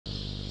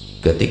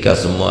ketika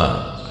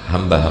semua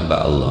hamba-hamba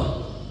Allah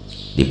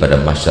di pada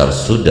mahsyar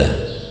sudah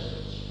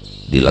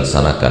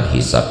dilaksanakan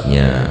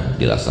hisabnya,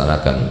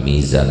 dilaksanakan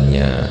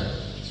mizannya,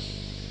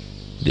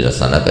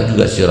 dilaksanakan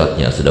juga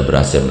siratnya, sudah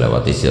berhasil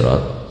melewati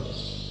sirat,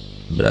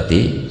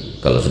 berarti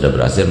kalau sudah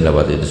berhasil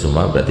melewati itu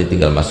semua, berarti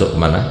tinggal masuk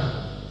kemana?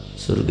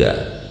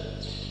 Surga.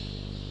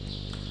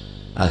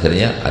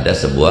 Akhirnya ada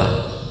sebuah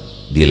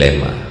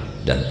dilema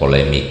dan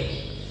polemik.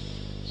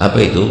 Apa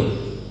itu?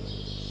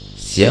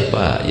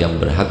 Siapa yang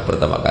berhak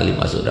pertama kali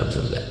masuk dalam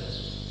surga?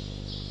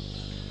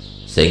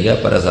 Sehingga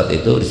pada saat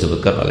itu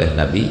disebutkan oleh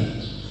Nabi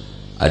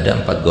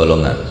ada 4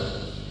 golongan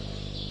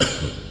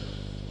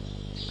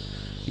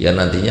yang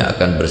nantinya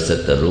akan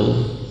berseteru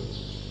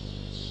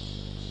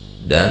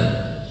dan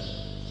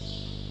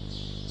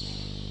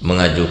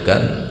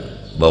mengajukan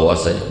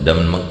bahwasanya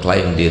dan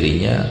mengklaim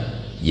dirinya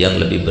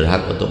yang lebih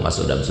berhak untuk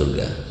masuk dalam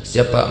surga.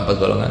 Siapa 4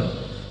 golongan?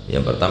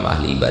 Yang pertama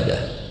ahli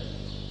ibadah,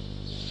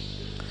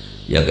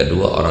 yang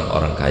kedua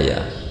orang-orang kaya,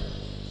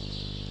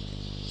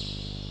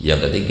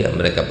 yang ketiga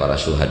mereka para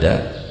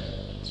syuhada,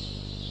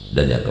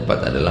 dan yang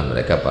keempat adalah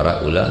mereka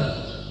para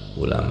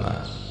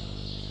ulama.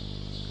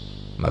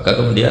 Maka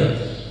kemudian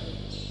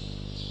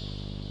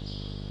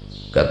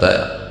kata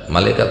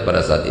malaikat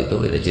pada saat itu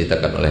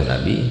diceritakan oleh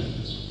Nabi,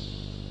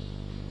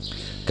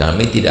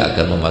 kami tidak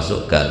akan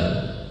memasukkan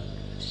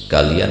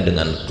kalian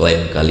dengan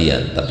klaim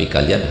kalian, tapi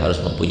kalian harus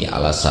mempunyai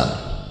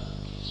alasan.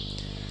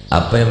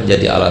 Apa yang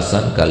menjadi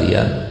alasan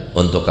kalian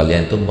untuk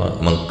kalian itu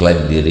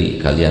mengklaim diri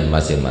kalian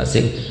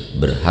masing-masing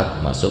berhak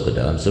masuk ke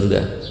dalam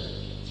surga?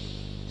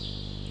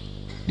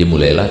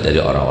 Dimulailah dari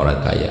orang-orang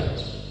kaya.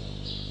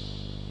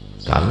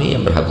 Kami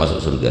yang berhak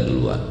masuk surga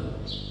duluan.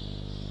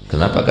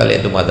 Kenapa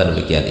kalian itu mengatakan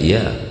demikian?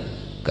 Iya,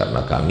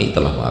 karena kami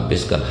telah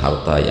menghabiskan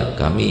harta yang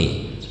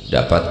kami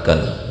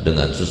dapatkan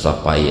dengan susah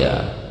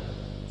payah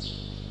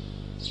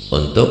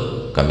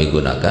untuk kami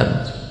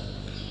gunakan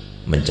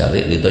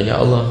mencari ridhonya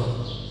Allah,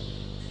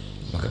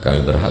 maka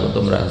kami berhak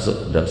untuk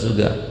masuk dalam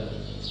surga.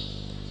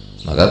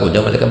 Maka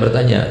kemudian mereka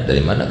bertanya, dari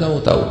mana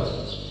kamu tahu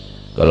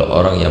kalau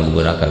orang yang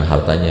menggunakan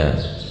hartanya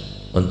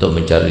untuk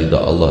mencari ridho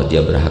Allah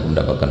dia berhak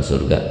mendapatkan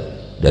surga?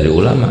 Dari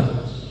ulama.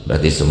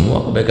 Berarti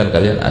semua kebaikan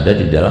kalian ada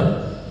di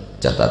dalam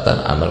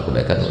catatan amal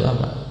kebaikan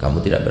ulama.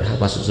 Kamu tidak berhak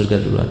masuk surga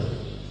duluan.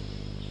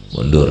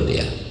 Mundur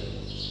dia.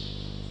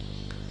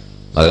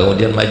 Maka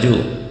kemudian maju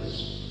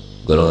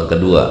golongan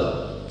kedua.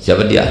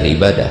 Siapa dia? Ahli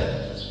ibadah.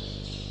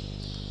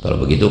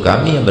 Kalau begitu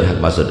kami yang berhak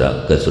masuk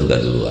ke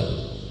surga duluan.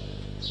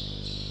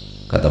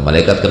 Kata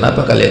malaikat,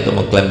 kenapa kalian itu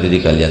mengklaim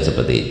diri kalian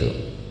seperti itu?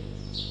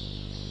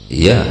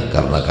 Iya,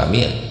 karena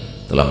kami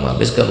telah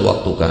menghabiskan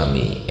waktu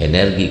kami,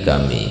 energi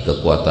kami,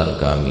 kekuatan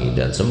kami,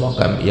 dan semua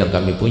yang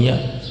kami punya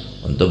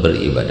untuk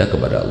beribadah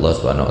kepada Allah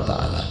Subhanahu wa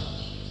Ta'ala.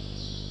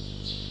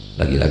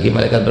 Lagi-lagi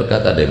malaikat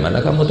berkata, dari mana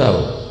kamu tahu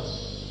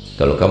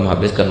kalau kamu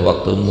habiskan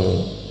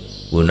waktumu,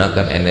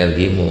 gunakan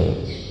energimu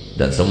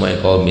dan semua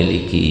yang kau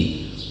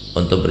miliki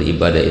untuk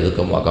beribadah itu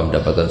kamu akan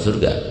mendapatkan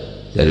surga?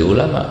 Dari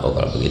ulama. Oh,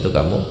 kalau begitu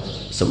kamu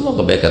semua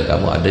kebaikan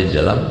kamu ada di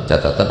dalam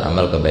catatan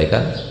amal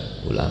kebaikan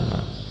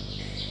ulama.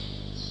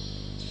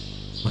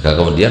 Maka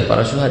kemudian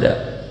para syuhada,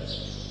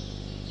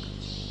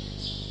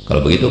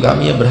 kalau begitu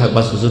kami yang berhak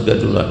masuk surga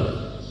duluan.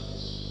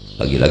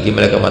 Lagi-lagi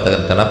mereka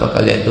mengatakan, kenapa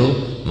kalian itu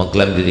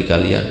mengklaim diri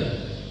kalian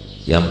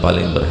yang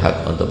paling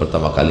berhak untuk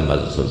pertama kali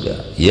masuk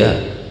surga? Ya,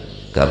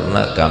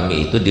 karena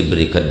kami itu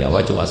diberikan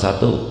nyawa cuma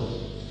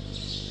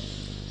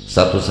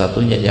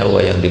satu-satunya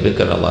nyawa yang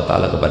diberikan Allah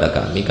Ta'ala kepada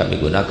kami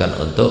gunakan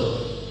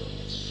untuk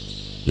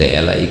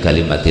li'ala'i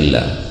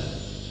kalimatillah,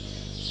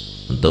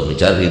 untuk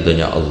mencari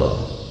ridhonya Allah,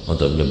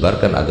 untuk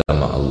menyebarkan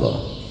agama Allah,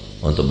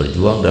 untuk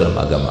berjuang dalam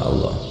agama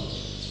Allah.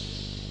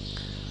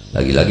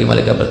 Lagi-lagi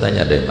malaikat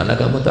bertanya, dari mana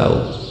kamu tahu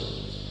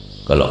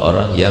kalau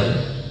orang yang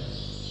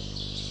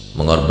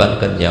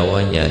mengorbankan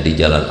nyawanya di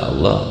jalan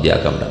Allah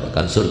dia akan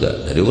mendapatkan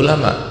surga? Dari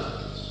ulama.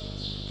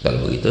 Kalau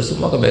begitu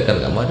semua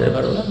kebaikan kamu ada dari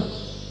para ulama.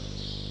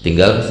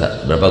 Tinggal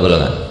berapa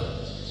golongan?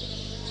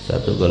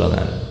 1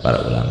 golongan, para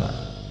ulama.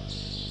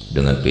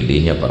 Dengan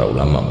PD-nya para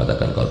ulama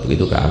mengatakan, kalau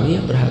begitu kami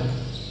yang berhak,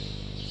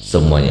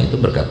 semuanya itu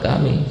berkat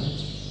kami.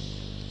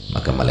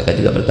 Maka malaikat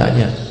juga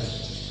bertanya,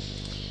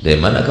 dari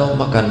mana kamu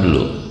makan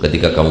dulu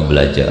ketika kamu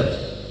belajar?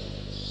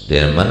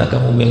 Dari mana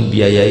kamu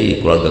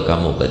membiayai keluarga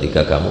kamu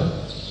ketika kamu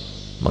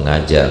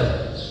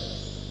mengajar?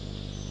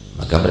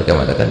 Maka mereka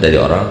mengatakan, dari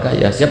orang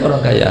kaya. Siapa orang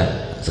kaya?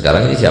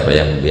 Sekarang ini siapa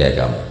yang membiayai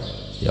kamu?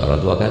 Ya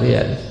orang tua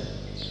kalian.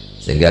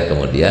 Sehingga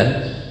kemudian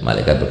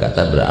malaikat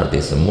berkata, berarti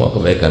semua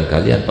kebaikan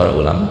kalian para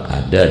ulama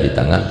ada di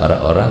tangan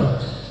para orang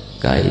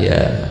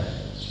kaya.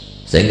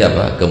 Sehingga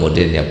apa?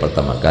 Kemudian yang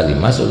pertama kali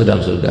masuk ke dalam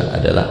surga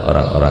adalah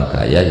orang-orang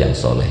kaya yang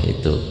soleh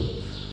itu.